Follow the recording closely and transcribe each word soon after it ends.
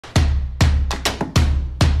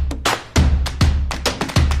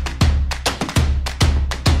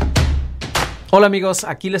Hola amigos,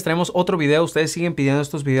 aquí les traemos otro video. Ustedes siguen pidiendo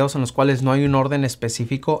estos videos en los cuales no hay un orden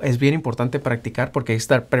específico. Es bien importante practicar porque hay que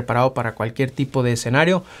estar preparado para cualquier tipo de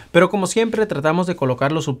escenario. Pero como siempre tratamos de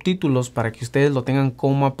colocar los subtítulos para que ustedes lo tengan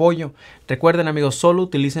como apoyo. Recuerden amigos, solo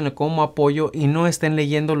utilícenlo como apoyo y no estén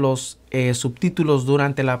leyendo los subtítulos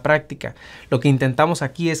durante la práctica. Lo que intentamos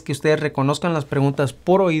aquí es que ustedes reconozcan las preguntas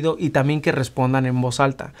por oído y también que respondan en voz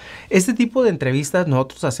alta. Este tipo de entrevistas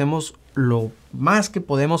nosotros hacemos lo más que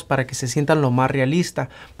podemos para que se sientan lo más realista,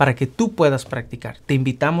 para que tú puedas practicar. Te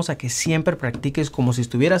invitamos a que siempre practiques como si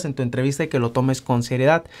estuvieras en tu entrevista y que lo tomes con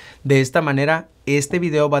seriedad. De esta manera, este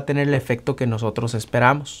video va a tener el efecto que nosotros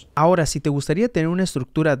esperamos. Ahora, si te gustaría tener una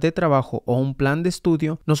estructura de trabajo o un plan de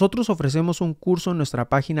estudio, nosotros ofrecemos un curso en nuestra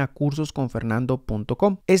página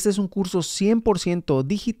cursosconfernando.com. Este es un curso 100%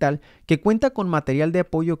 digital que cuenta con material de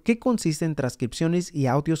apoyo que consiste en transcripciones y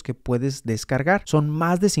audios que puedes descargar. Son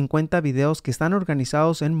más de 50 videos que están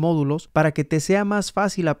organizados en módulos para que te sea más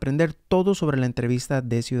fácil aprender todo sobre la entrevista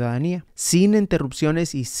de ciudadanía, sin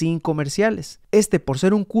interrupciones y sin comerciales. Por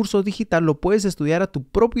ser un curso digital, lo puedes estudiar a tu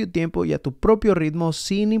propio tiempo y a tu propio ritmo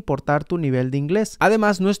sin importar tu nivel de inglés.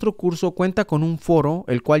 Además, nuestro curso cuenta con un foro,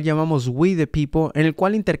 el cual llamamos We the People, en el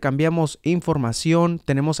cual intercambiamos información,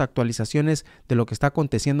 tenemos actualizaciones de lo que está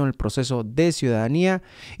aconteciendo en el proceso de ciudadanía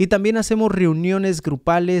y también hacemos reuniones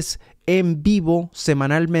grupales en vivo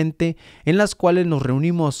semanalmente en las cuales nos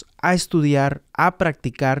reunimos a estudiar, a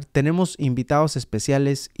practicar, tenemos invitados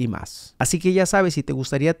especiales y más. Así que ya sabes, si te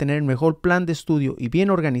gustaría tener el mejor plan de estudio y bien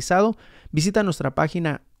organizado, visita nuestra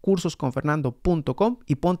página cursosconfernando.com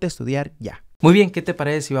y ponte a estudiar ya. Muy bien, ¿qué te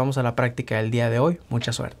parece si vamos a la práctica del día de hoy?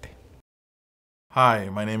 Mucha suerte. Hi,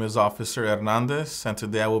 my name is Officer Hernandez, and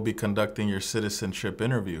today I will be conducting your citizenship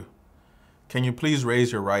interview. Can you please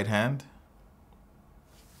raise your right hand?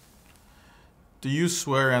 Do you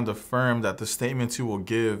swear and affirm that the statements you will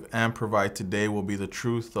give and provide today will be the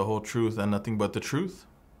truth, the whole truth, and nothing but the truth?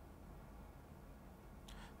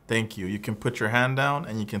 Thank you. You can put your hand down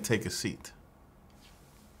and you can take a seat.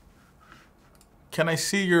 Can I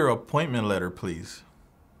see your appointment letter, please?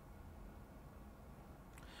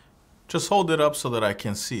 Just hold it up so that I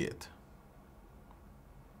can see it.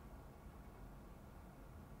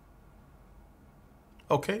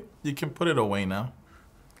 Okay, you can put it away now.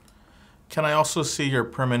 Can I also see your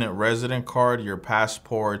permanent resident card, your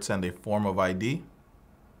passports, and a form of ID?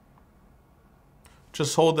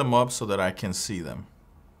 Just hold them up so that I can see them.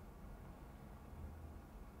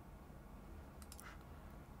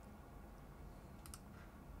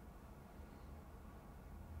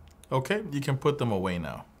 Okay, you can put them away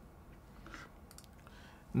now.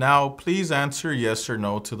 Now, please answer yes or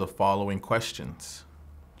no to the following questions.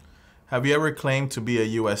 Have you ever claimed to be a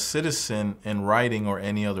U.S. citizen in writing or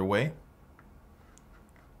any other way?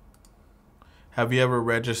 Have you ever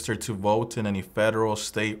registered to vote in any federal,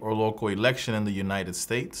 state, or local election in the United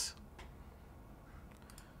States?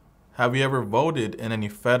 Have you ever voted in any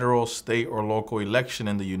federal, state, or local election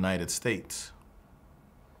in the United States?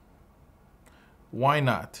 Why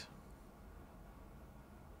not?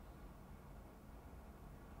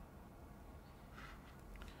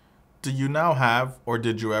 Do you now have, or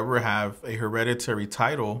did you ever have, a hereditary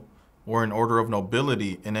title or an order of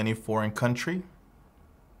nobility in any foreign country?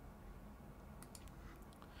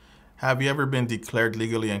 Have you ever been declared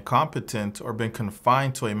legally incompetent or been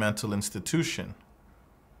confined to a mental institution?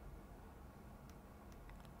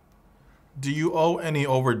 Do you owe any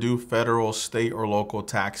overdue federal, state, or local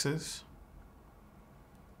taxes?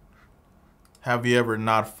 Have you ever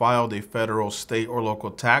not filed a federal, state, or local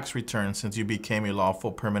tax return since you became a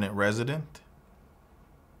lawful permanent resident?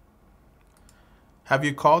 Have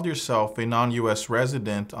you called yourself a non-U.S.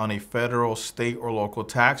 resident on a federal, state, or local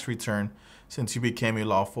tax return since you became a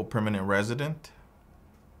lawful permanent resident?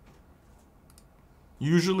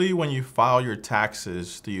 Usually when you file your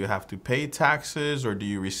taxes, do you have to pay taxes or do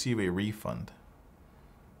you receive a refund?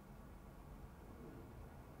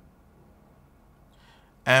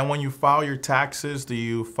 And when you file your taxes, do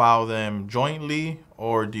you file them jointly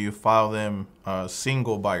or do you file them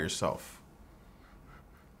single by yourself?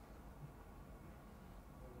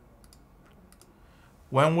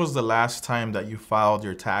 When was the last time that you filed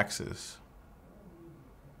your taxes?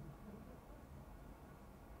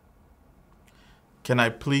 Can I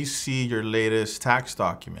please see your latest tax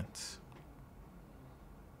documents?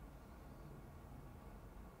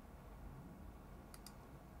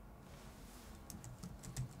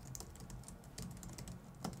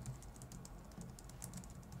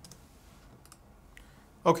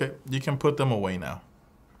 Okay, you can put them away now.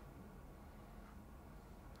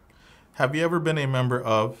 Have you ever been a member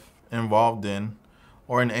of, involved in,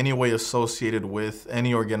 or in any way associated with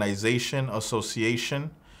any organization,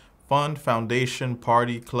 association, fund, foundation,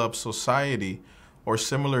 party, club, society, or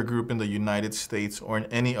similar group in the United States or in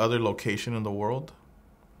any other location in the world?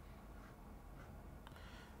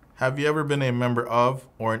 Have you ever been a member of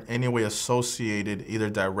or in any way associated either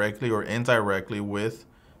directly or indirectly with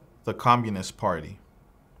the Communist Party,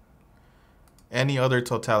 any other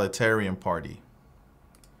totalitarian party,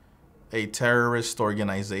 a terrorist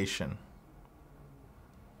organization?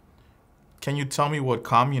 Can you tell me what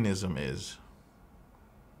communism is?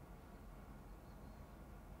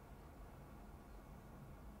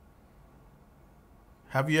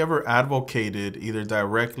 Have you ever advocated, either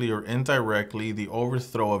directly or indirectly, the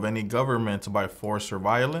overthrow of any government by force or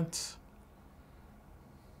violence?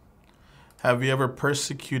 Have you ever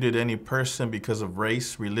persecuted any person because of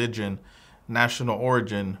race, religion, national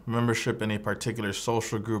origin, membership in a particular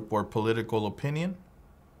social group, or political opinion?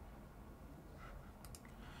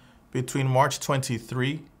 Between March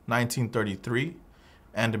 23, 1933,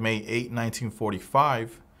 and May 8,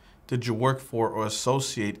 1945, did you work for or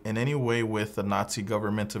associate in any way with the Nazi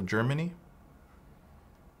government of Germany?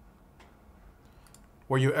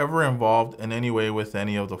 Were you ever involved in any way with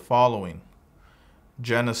any of the following: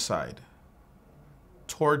 genocide,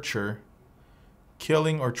 torture,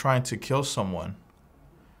 killing or trying to kill someone,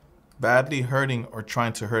 badly hurting or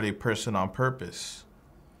trying to hurt a person on purpose,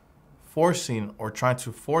 forcing or trying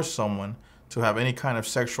to force someone to have any kind of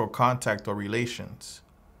sexual contact or relations,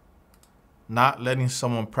 not letting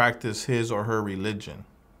someone practice his or her religion?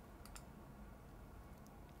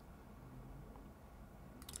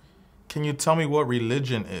 Can you tell me what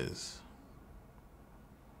religion is?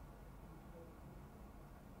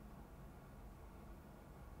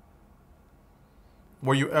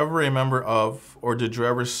 Were you ever a member of, or did you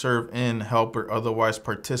ever serve in, help, or otherwise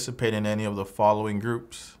participate in any of the following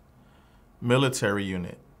groups: military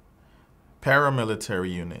unit,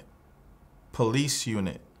 paramilitary unit, police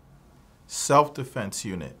unit, self-defense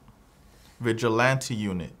unit, vigilante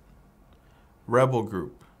unit, rebel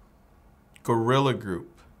group, guerrilla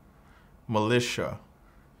group, militia,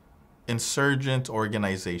 insurgent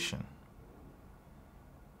organization?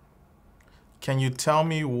 Can you tell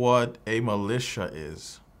me what a militia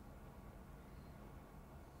is?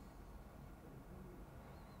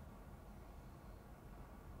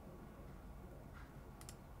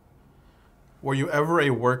 Were you ever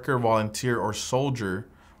a worker, volunteer, or soldier,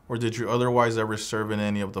 or did you otherwise ever serve in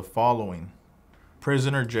any of the following: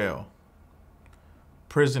 prison or jail,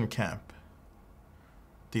 prison camp,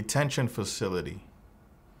 detention facility,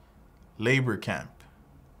 labor camp,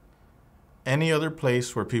 any other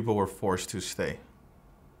place where people were forced to stay?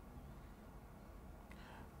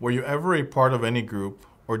 Were you ever a part of any group,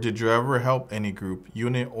 or did you ever help any group,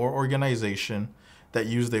 unit, or organization that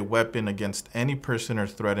used a weapon against any person or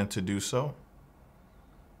threatened to do so?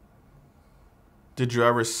 Did you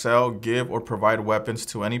ever sell, give, or provide weapons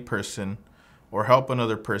to any person, or help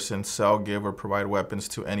another person sell, give, or provide weapons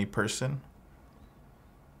to any person?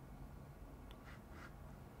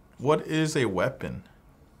 What is a weapon?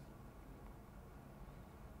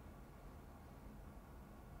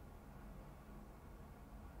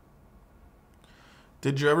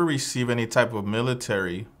 Did you ever receive any type of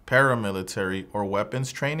military, paramilitary, or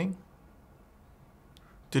weapons training?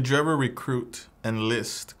 Did you ever recruit,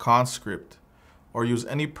 enlist, conscript, or use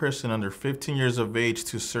any person under 15 years of age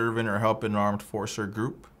to serve in or help an armed force or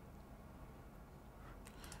group?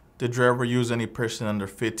 Did you ever use any person under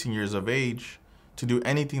 15 years of age to do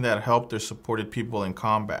anything that helped or supported people in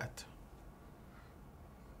combat?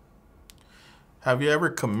 Have you ever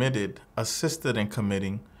committed, assisted in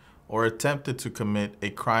committing, or attempted to commit a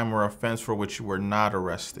crime or offense for which you were not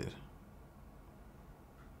arrested?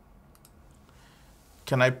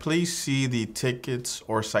 Can I please see the tickets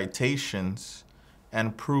or citations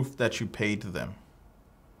and proof that you paid them?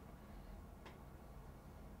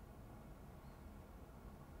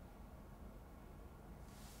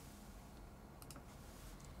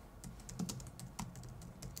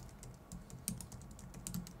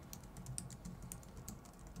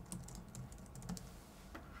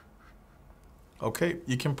 Okay,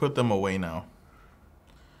 you can put them away now.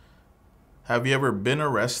 Have you ever been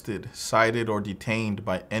arrested, cited, or detained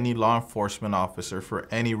by any law enforcement officer for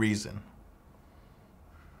any reason?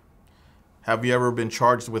 Have you ever been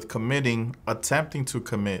charged with committing, attempting to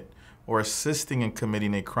commit, or assisting in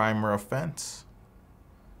committing a crime or offense?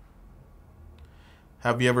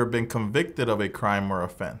 Have you ever been convicted of a crime or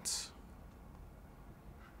offense?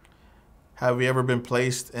 Have you ever been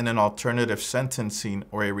placed in an alternative sentencing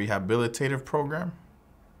or a rehabilitative program?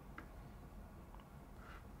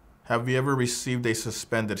 Have you ever received a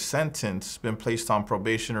suspended sentence, been placed on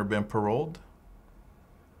probation, or been paroled?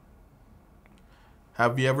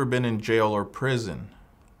 Have you ever been in jail or prison?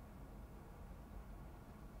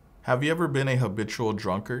 Have you ever been a habitual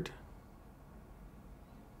drunkard?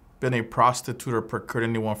 Been a prostitute or procured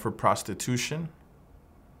anyone for prostitution?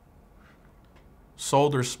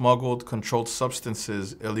 Sold or smuggled controlled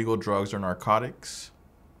substances, illegal drugs, or narcotics?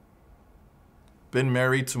 Been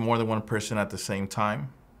married to more than one person at the same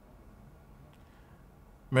time?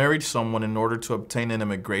 Married someone in order to obtain an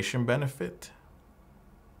immigration benefit?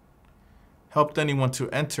 Helped anyone to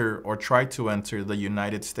enter or try to enter the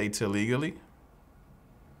United States illegally?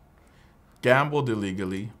 Gambled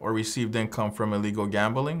illegally or received income from illegal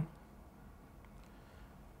gambling?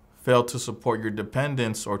 Failed to support your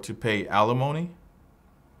dependents or to pay alimony?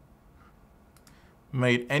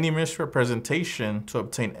 Made any misrepresentation to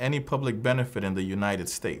obtain any public benefit in the United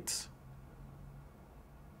States?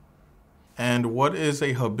 And what is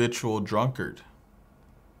a habitual drunkard?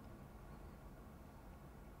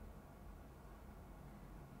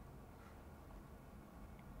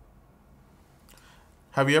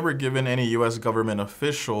 Have you ever given any U.S. government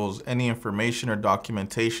officials any information or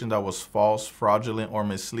documentation that was false, fraudulent, or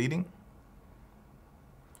misleading?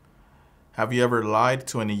 Have you ever lied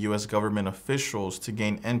to any U.S. government officials to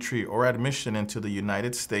gain entry or admission into the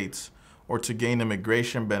United States or to gain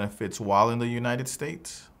immigration benefits while in the United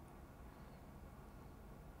States?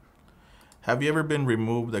 Have you ever been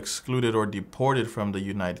removed, excluded, or deported from the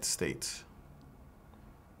United States?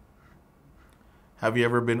 Have you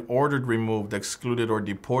ever been ordered removed, excluded, or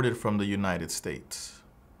deported from the United States?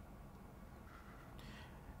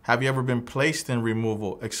 Have you ever been placed in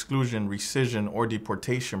removal, exclusion, rescission, or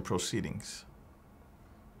deportation proceedings?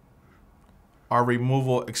 Are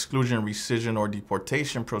removal, exclusion, rescission, or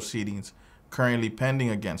deportation proceedings currently pending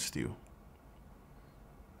against you?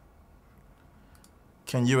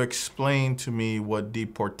 Can you explain to me what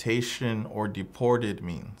deportation or deported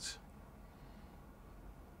means?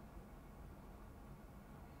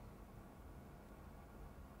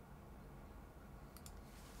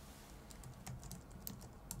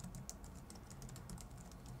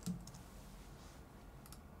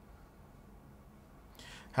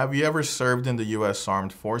 Have you ever served in the U.S.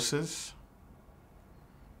 Armed Forces?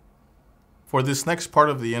 For this next part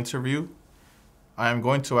of the interview, I am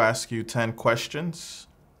going to ask you 10 questions.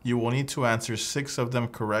 You will need to answer 6 of them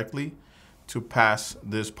correctly to pass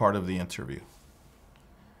this part of the interview.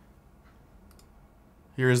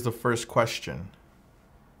 Here is the first question.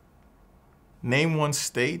 Name one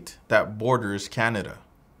state that borders Canada.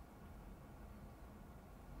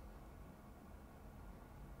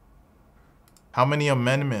 How many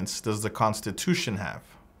amendments does the Constitution have?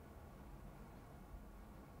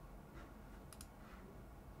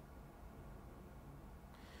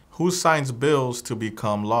 Who signs bills to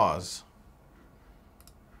become laws?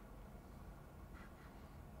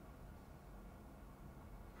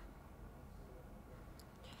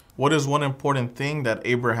 What is one important thing that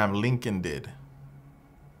Abraham Lincoln did?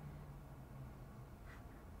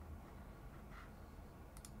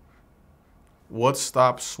 What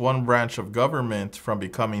stops one branch of government from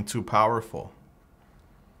becoming too powerful?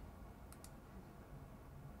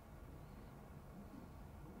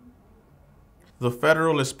 The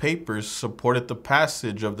Federalist Papers supported the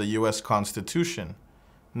passage of the U.S. Constitution.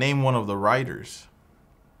 Name one of the writers.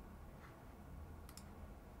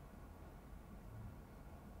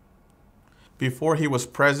 Before he was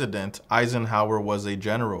president, Eisenhower was a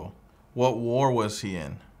general. What war was he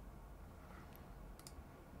in?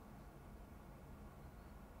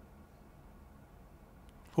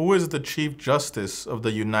 Who is the Chief Justice of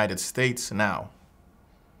the United States now?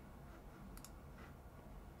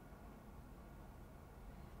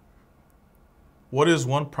 What is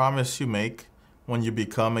one promise you make when you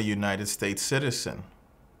become a United States citizen?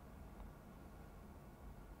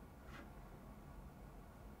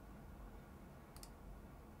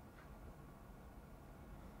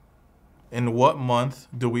 In what month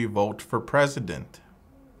do we vote for president?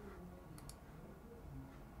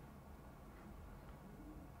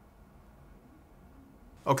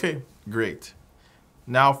 Okay, great.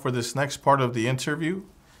 Now for this next part of the interview,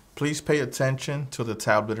 please pay attention to the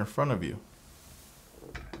tablet in front of you.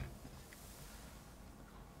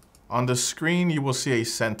 On the screen, you will see a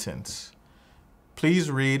sentence. Please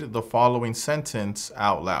read the following sentence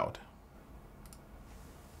out loud.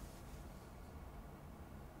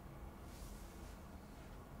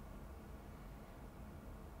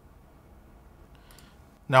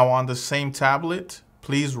 Now on the same tablet,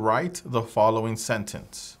 please write the following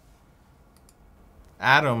sentence.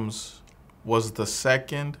 Adams was the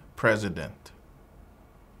second president.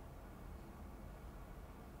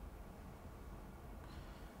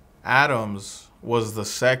 Adams was the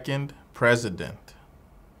second president.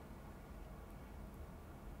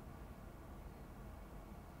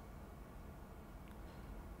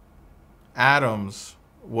 Adams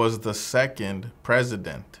was the second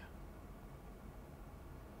president.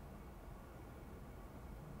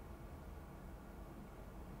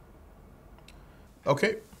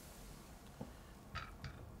 Okay.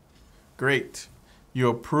 Great. You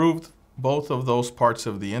approved both of those parts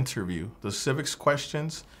of the interview, the civics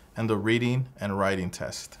questions and the reading and writing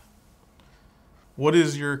test. What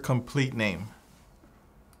is your complete name?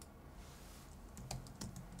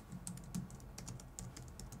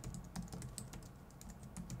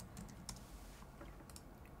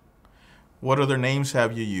 What other names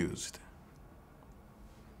have you used?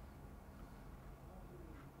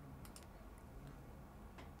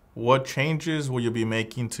 What changes will you be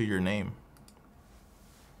making to your name?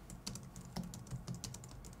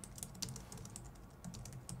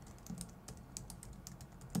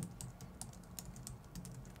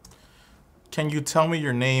 Can you tell me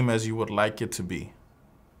your name as you would like it to be?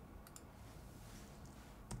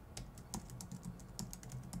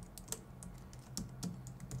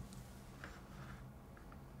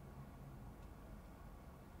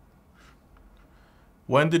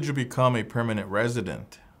 When did you become a permanent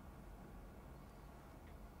resident?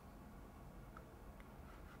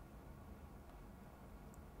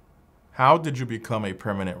 How did you become a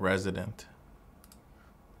permanent resident?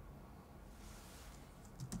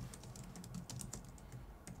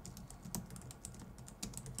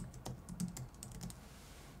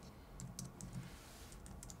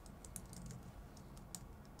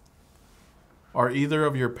 Are either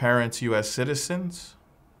of your parents U.S. citizens?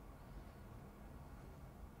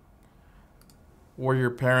 Were your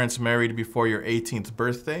parents married before your 18th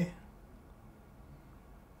birthday?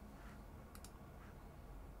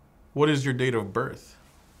 What is your date of birth?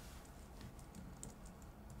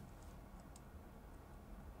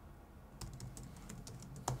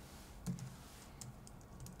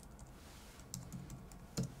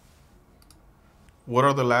 What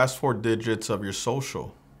are the last 4 digits of your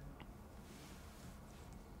social?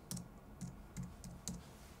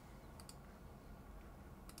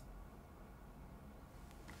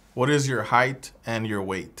 What is your height and your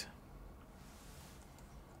weight?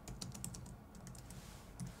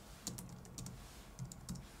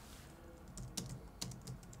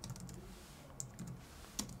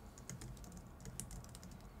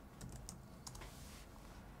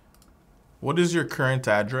 What is your current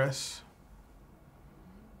address?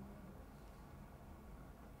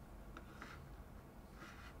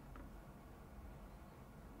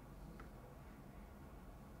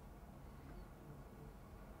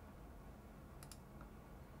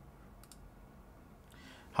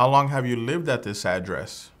 How long have you lived at this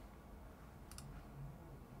address?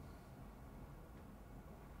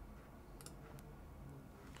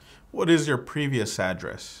 What is your previous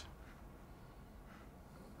address?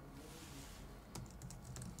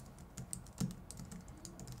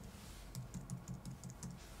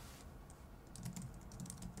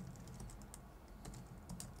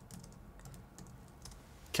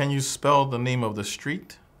 Can you spell the name of the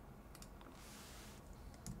street?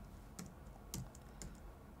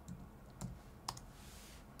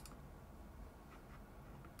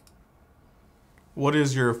 What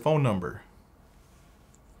is your phone number?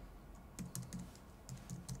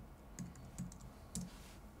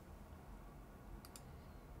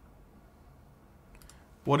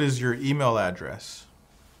 What is your email address?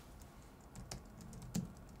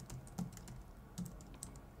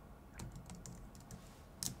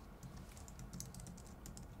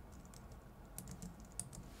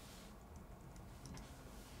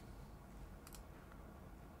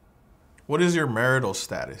 What is your marital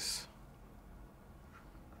status?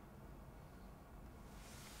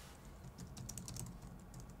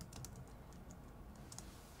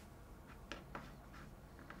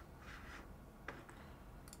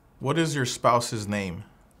 What is your spouse's name?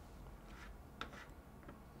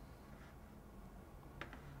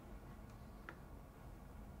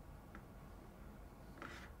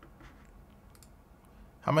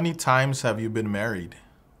 How many times have you been married?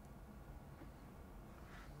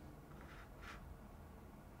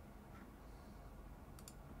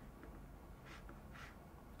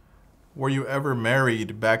 Were you ever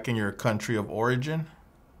married back in your country of origin?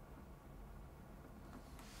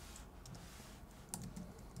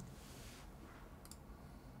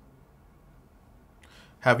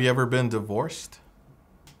 Have you ever been divorced?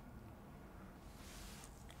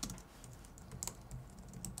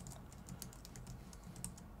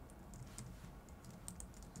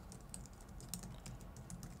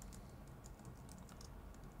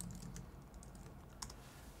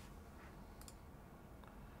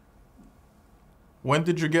 When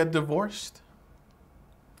did you get divorced?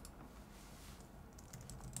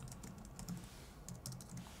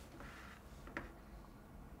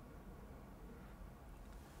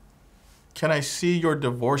 Can I see your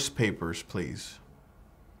divorce papers, please?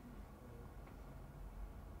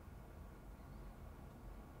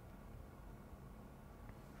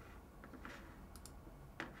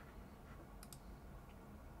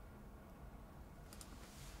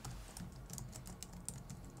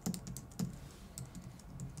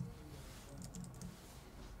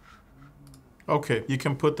 Okay, you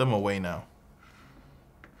can put them away now.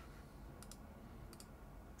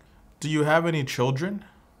 Do you have any children?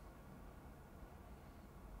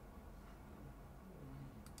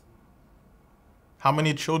 How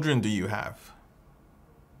many children do you have?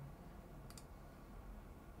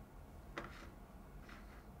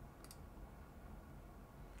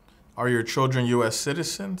 Are your children U.S.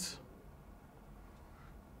 citizens?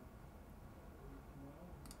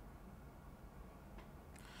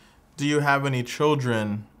 Do you have any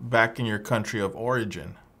children back in your country of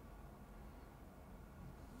origin?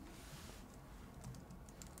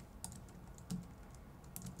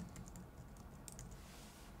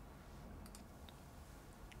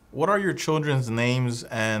 What are your children's names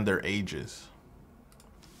and their ages?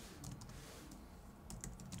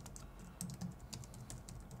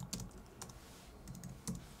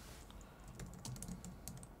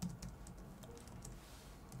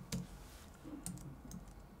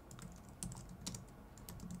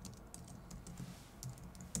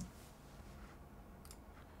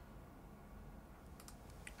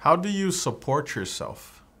 How do you support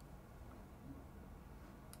yourself?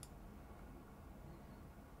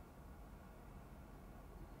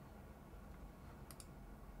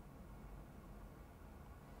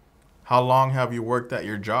 How long have you worked at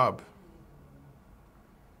your job?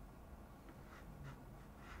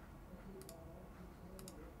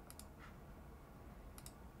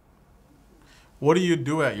 What do you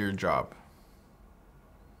do at your job?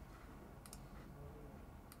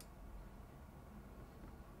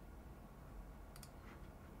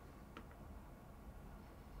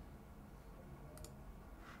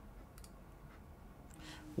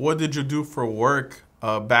 What did you do for work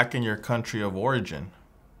back in your country of origin?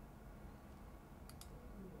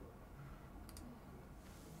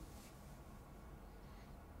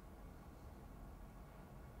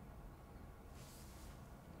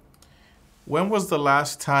 When was the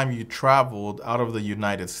last time you traveled out of the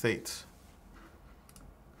United States?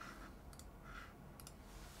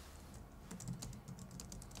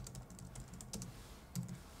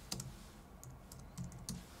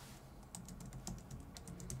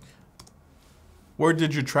 Where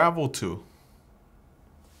did you travel to?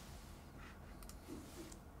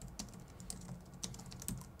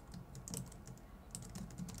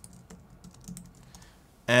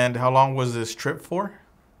 And how long was this trip for?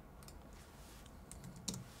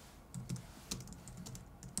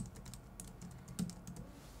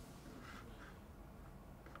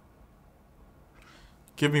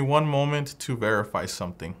 Give me one moment to verify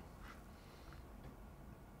something.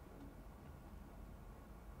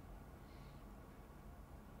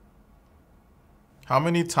 How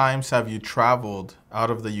many times have you traveled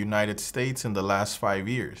out of the United States in the last 5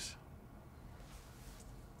 years?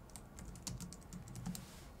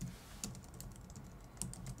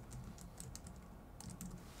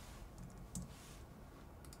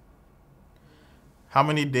 How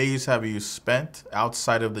many days have you spent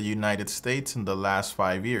outside of the United States in the last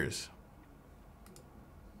 5 years?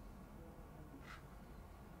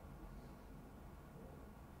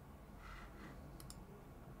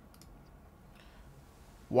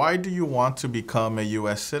 Why do you want to become a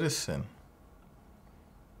U.S. citizen?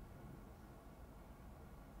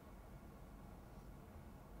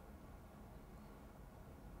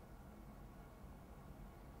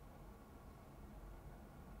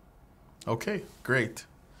 Okay, great.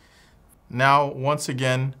 Now, once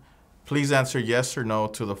again, please answer yes or no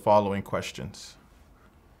to the following questions.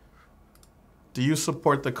 Do you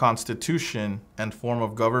support the Constitution and form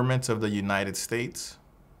of government of the United States?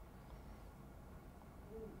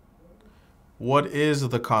 What is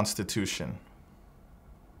the Constitution?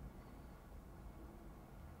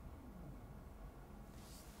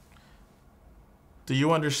 Do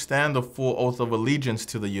you understand the full oath of allegiance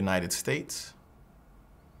to the United States?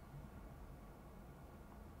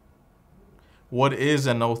 What is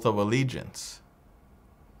an oath of allegiance?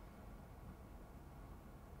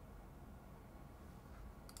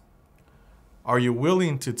 Are you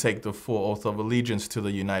willing to take the full oath of allegiance to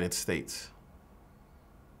the United States?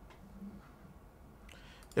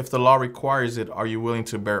 If the law requires it, are you willing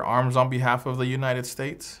to bear arms on behalf of the United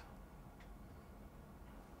States?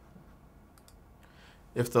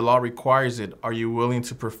 If the law requires it, are you willing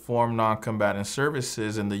to perform non-combatant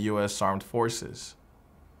services in the U.S. Armed Forces?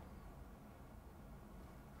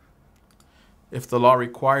 If the law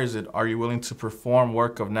requires it, are you willing to perform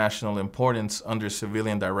work of national importance under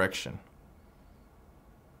civilian direction?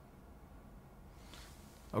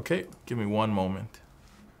 Okay, give me one moment.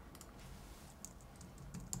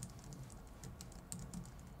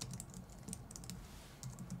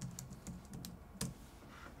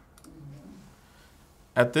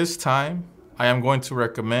 At this time, I am going to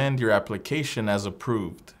recommend your application as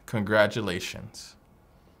approved. Congratulations.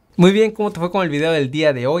 Muy bien, ¿cómo te fue con el video del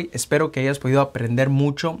día de hoy? Espero que hayas podido aprender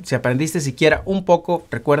mucho. Si aprendiste siquiera un poco,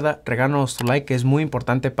 recuerda, regálanos tu like, que es muy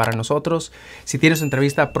importante para nosotros. Si tienes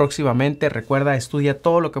entrevista próximamente, recuerda, estudia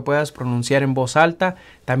todo lo que puedas pronunciar en voz alta.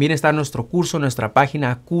 También está nuestro curso, nuestra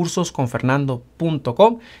página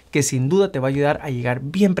cursosconfernando.com, que sin duda te va a ayudar a llegar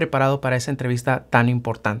bien preparado para esa entrevista tan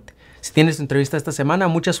importante. Si tienes tu entrevista esta semana,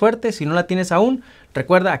 mucha suerte. Si no la tienes aún,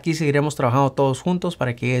 recuerda, aquí seguiremos trabajando todos juntos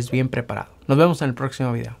para que llegues bien preparado. Nos vemos en el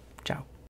próximo video.